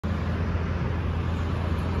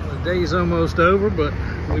Day's almost over, but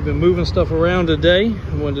we've been moving stuff around today.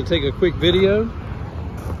 I wanted to take a quick video.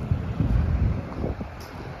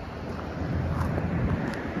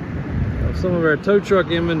 Of some of our tow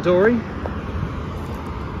truck inventory.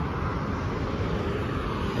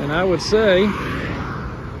 And I would say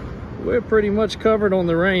we're pretty much covered on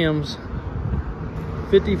the Rams.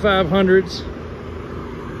 5500s,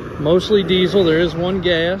 mostly diesel. There is one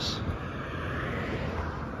gas.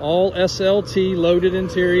 All SLT loaded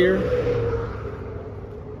interior.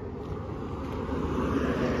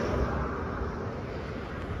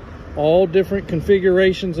 All different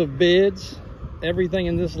configurations of beds. Everything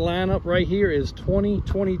in this lineup right here is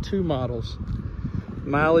 2022 models.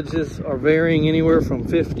 Mileages are varying anywhere from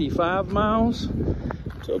 55 miles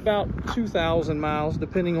to about 2,000 miles,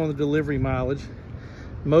 depending on the delivery mileage.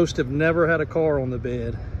 Most have never had a car on the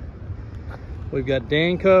bed. We've got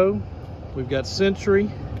Danco, we've got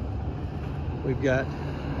Century, we've got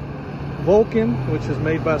Vulcan, which is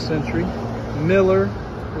made by Century, Miller,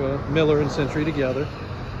 well, Miller and Century together,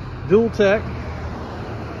 Dual Tech,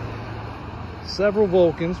 several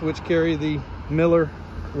Vulcans, which carry the Miller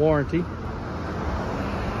warranty.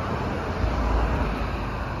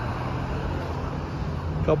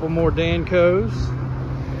 A couple more Dancos.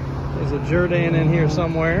 There's a Jordan in here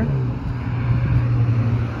somewhere.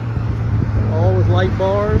 All with light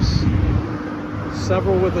bars.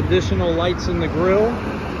 Several with additional lights in the grill.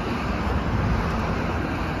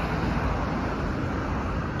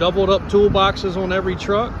 Doubled up toolboxes on every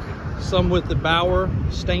truck. Some with the Bauer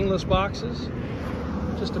stainless boxes.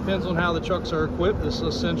 Just depends on how the trucks are equipped. This is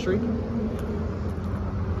a Century.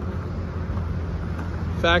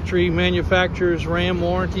 Factory manufacturer's Ram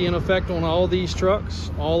warranty in effect on all these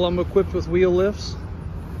trucks. All of them equipped with wheel lifts.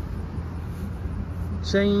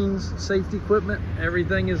 Chains, safety equipment,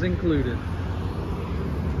 everything is included.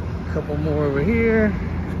 A couple more over here.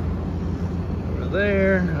 Over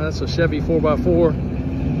there. That's a Chevy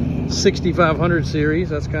 4x4 6500 series.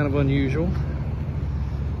 That's kind of unusual.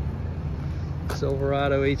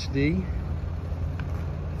 Silverado HD.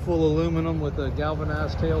 Full aluminum with a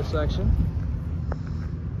galvanized tail section.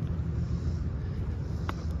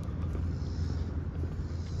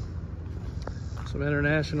 Some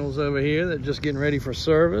Internationals over here that are just getting ready for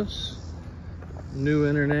service. New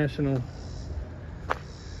International,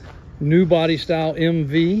 new body style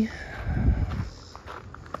MV.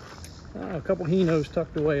 A couple Hinos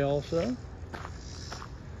tucked away also.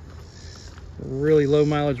 Really low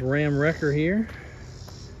mileage Ram wrecker here.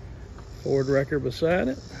 Ford wrecker beside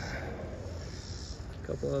it. A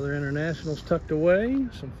couple other Internationals tucked away.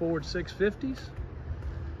 Some Ford 650s.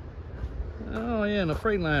 Oh yeah, and a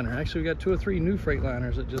Freightliner. Actually, we got 2 or 3 new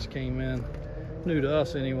Freightliners that just came in. New to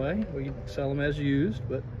us anyway. We sell them as used,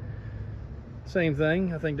 but same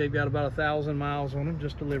thing. I think they've got about 1,000 miles on them,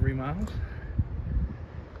 just delivery miles.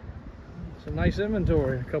 Some nice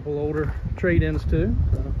inventory. A couple older trade-ins too.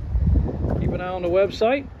 So keep an eye on the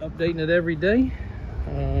website, updating it every day.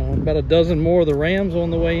 About a dozen more of the Rams on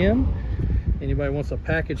the way in. Anybody wants a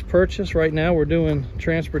package purchase, right now we're doing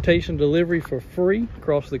transportation delivery for free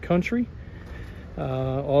across the country.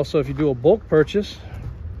 Also, if you do a bulk purchase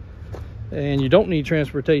and you don't need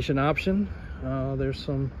transportation option, there's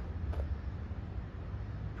some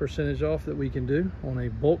percentage off that we can do on a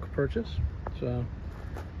bulk purchase. So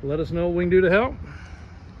let us know what we can do to help.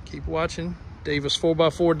 Keep watching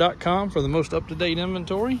Davis4x4.com for the most up-to-date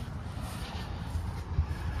inventory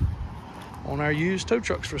on our used tow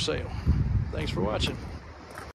trucks for sale. Thanks for watching.